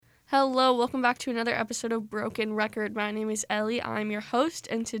Hello, welcome back to another episode of Broken Record. My name is Ellie, I'm your host,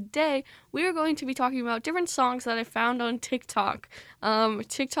 and today we are going to be talking about different songs that I found on TikTok.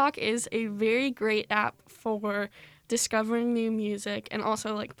 TikTok is a very great app for discovering new music and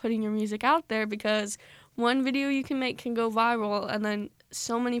also like putting your music out there because one video you can make can go viral and then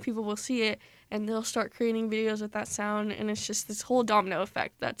so many people will see it and they'll start creating videos with that sound, and it's just this whole domino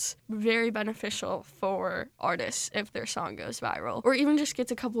effect that's very beneficial for artists if their song goes viral, or even just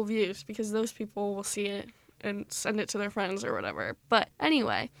gets a couple views because those people will see it and send it to their friends or whatever. But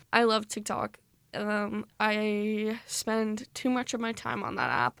anyway, I love TikTok. I spend too much of my time on that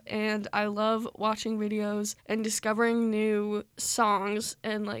app, and I love watching videos and discovering new songs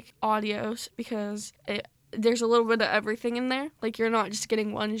and like audios because there's a little bit of everything in there. Like, you're not just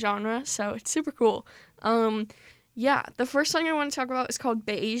getting one genre, so it's super cool. The first song I want to talk about is called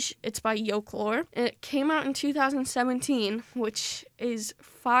Beige. It's by Yoklore. It came out in 2017, which is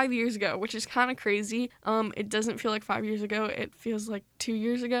 5 years ago, which is kind of crazy. It doesn't feel like 5 years ago. It feels like 2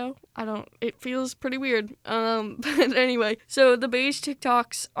 years ago. It feels pretty weird. But anyway, so the Beige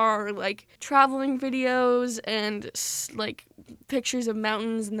TikToks are like traveling videos and like pictures of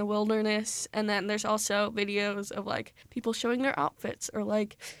mountains in the wilderness, and then there's also videos of like people showing their outfits or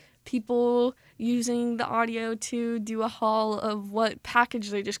like people using the audio to do a haul of what package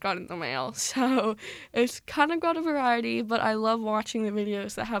they just got in the mail. So it's kind of got a variety, but I love watching the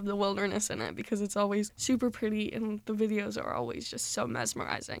videos that have the wilderness in it because it's always super pretty and the videos are always just so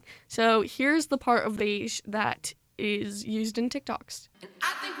mesmerizing. So here's the part of Beige that is used in TikToks. And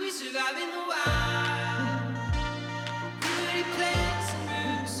I think we survive in the wild. Pretty plants and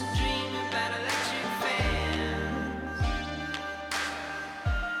roots and dream about electric fans.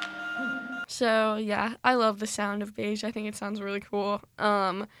 So yeah, I love the sound of Beige. I think it sounds really cool.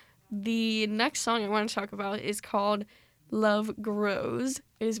 The next song I want to talk about is called Love Grows.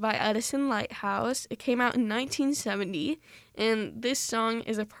 It is by Edison Lighthouse. It came out in 1970, and this song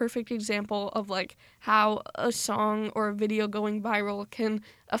is a perfect example of like how a song or a video going viral can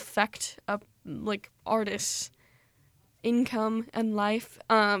affect a artist's income and life.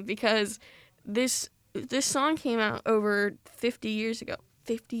 Because this song came out over 50 years ago.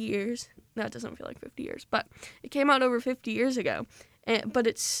 50 years? That doesn't feel like 50 years, but it came out over 50 years ago. But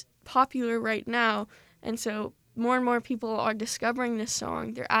it's popular right now, and so more and more people are discovering this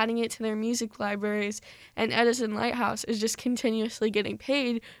song. They're adding it to their music libraries, and Edison Lighthouse is just continuously getting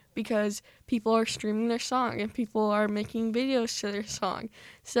paid because people are streaming their song and people are making videos to their song.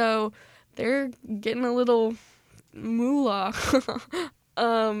 So they're getting a little moolah.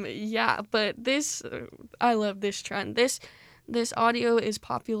 But I love this trend. This audio is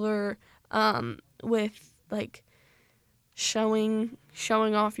popular with like showing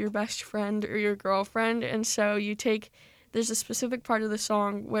off your best friend or your girlfriend, and so there's a specific part of the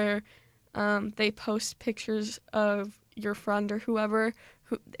song where they post pictures of your friend or whoever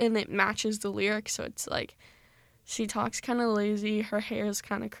and it matches the lyrics. So it's like she talks kind of lazy, her hair is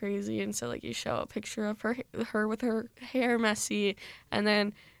kind of crazy, and so like you show a picture of her with her hair messy, and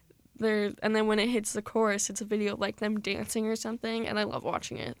then when it hits the chorus, it's a video of like them dancing or something, and I love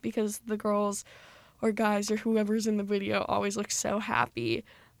watching it because the girls or guys or whoever's in the video always look so happy,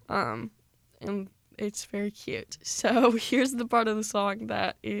 and it's very cute. So here's the part of the song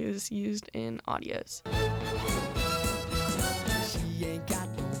that is used in audios. She ain't got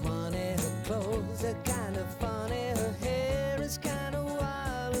no money, her clothes are kind of funny, her hair is kind of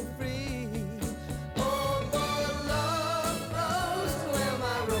wild and free. Oh, boy, love grows where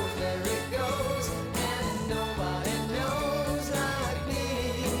my rosemary goes, and nobody knows like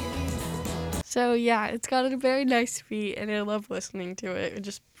me. So yeah, it's got a very nice beat, and I love listening to it. It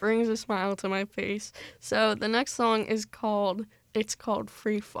just brings a smile to my face. So the next song is called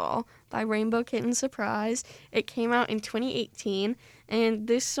Free Fall by Rainbow Kitten Surprise. It came out in 2018, and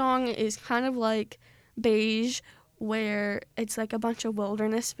this song is kind of like Beige, where it's like a bunch of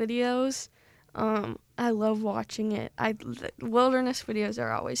wilderness videos. I love watching it. Wilderness videos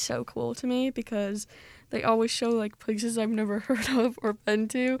are always so cool to me because they always show like places I've never heard of or been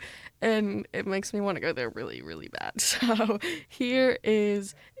to, and it makes me want to go there really, really bad. So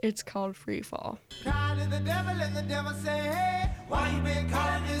it's called Free Fall. Cry to the devil and the devil say, hey, why you been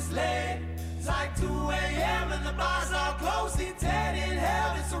calling this late? It's like 2 a.m. and the bars are closed. It's dead in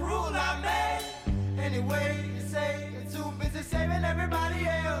hell, it's a rule I made. Anyway, you say you're too busy saving everybody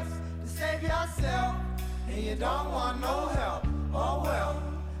else to save yourself, and you don't want no help. Oh well,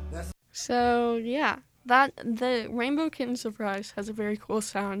 that's... So yeah, the Rainbow Kitten Surprise has a very cool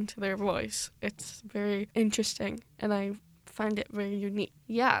sound to their voice. It's very interesting, and I find it very unique.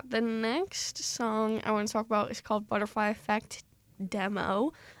 Yeah, the next song I want to talk about is called Butterfly Effect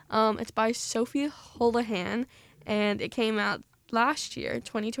Demo. It's by Sophie Holohan, and it came out last year,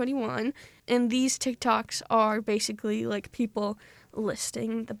 2021. And these TikToks are basically like people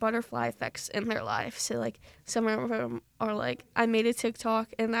listing the butterfly effects in their life. So like some of them are like, I made a TikTok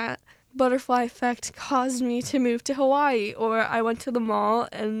and that butterfly effect caused me to move to Hawaii, or I went to the mall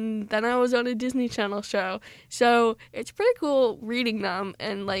and then I was on a Disney Channel show. So it's pretty cool reading them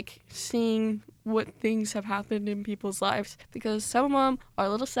and like seeing what things have happened in people's lives, because some of them are a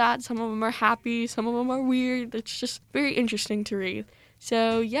little sad, some of them are happy, some of them are weird. It's just very interesting to read.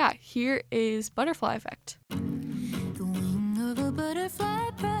 So yeah, here is Butterfly Effect. The wing of a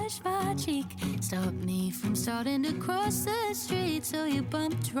butterfly brushed my cheek, stopped me from starting to cross the street, so you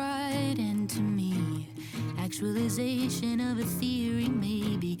bumped right into me. Actualization of a theory,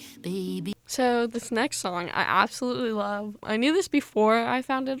 maybe, baby. So this next song I absolutely love. I knew this before I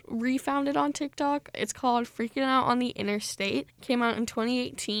refound it on TikTok. It's called Freaking Out on the Interstate. It came out in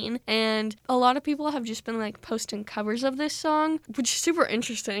 2018, and a lot of people have just been like posting covers of this song, which is super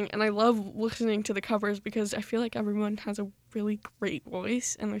interesting, and I love listening to the covers because I feel like everyone has a really great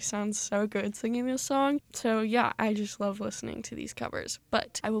voice and they sound so good singing this song. So yeah, I just love listening to these covers.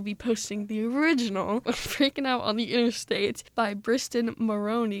 But I will be posting the original Freaking Out on the Interstate by Briston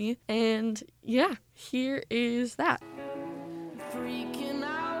Maroney, and yeah, here is that. Freaking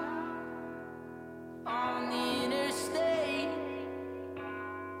out on the interstate,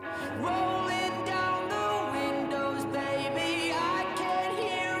 rolling down the windows, baby. I can't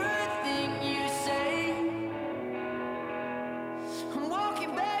hear a thing you say. I'm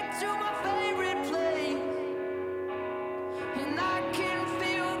walking back to my favorite place, and I can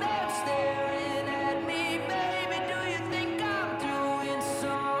feel them staring at me, baby. Do you think I'm doing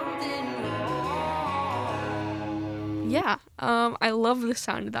something wrong? Yeah, I love the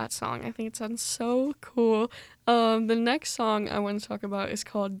sound of that song. I think it sounds so cool. The next song I want to talk about is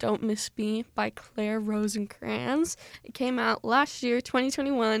called Don't Miss Me by Claire Rosenkrantz. It came out last year,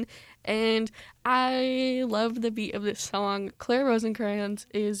 2021, and I love the beat of this song. Claire Rosenkrantz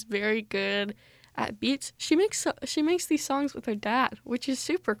is very good at beats. She makes these songs with her dad, which is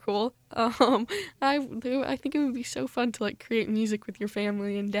super cool. I think it would be so fun to like create music with your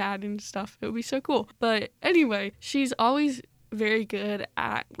family and dad and stuff. It would be so cool. But anyway, she's always very good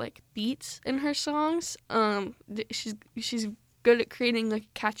at like beats in her songs. She's good at creating like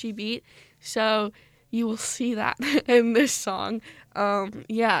a catchy beat. So you will see that in this song.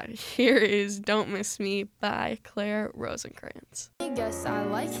 Yeah, here is Don't Miss Me by Claire Rosenkrantz. I guess I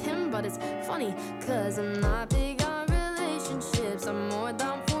like him, but it's funny, cause I'm not big on relationships. I'm more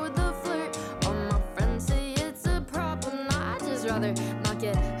down for the flirt. All my friends say it's a problem. I'd just rather not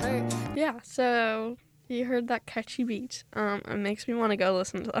get hurt. Yeah, so you heard that catchy beat. It makes me want to go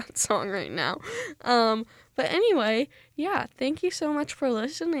listen to that song right now. But anyway, yeah, thank you so much for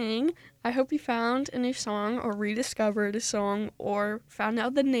listening. I hope you found a new song or rediscovered a song or found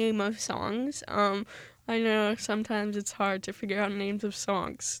out the name of songs. I know sometimes it's hard to figure out names of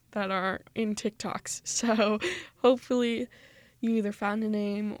songs that are in TikToks. So hopefully you either found a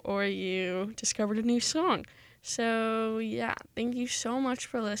name or you discovered a new song. So yeah, thank you so much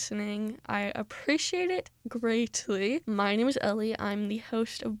for listening. I appreciate it greatly. My name is Ellie. I'm the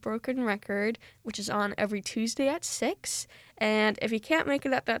host of Broken Record, which is on every Tuesday at 6. And if you can't make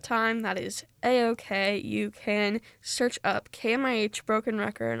it at that time, that is A-okay. You can search up KMIH Broken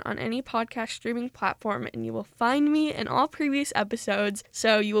Record on any podcast streaming platform, and you will find me in all previous episodes.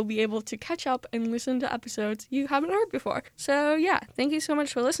 So you will be able to catch up and listen to episodes you haven't heard before. So yeah, thank you so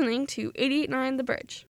much for listening to 88.9 The Bridge.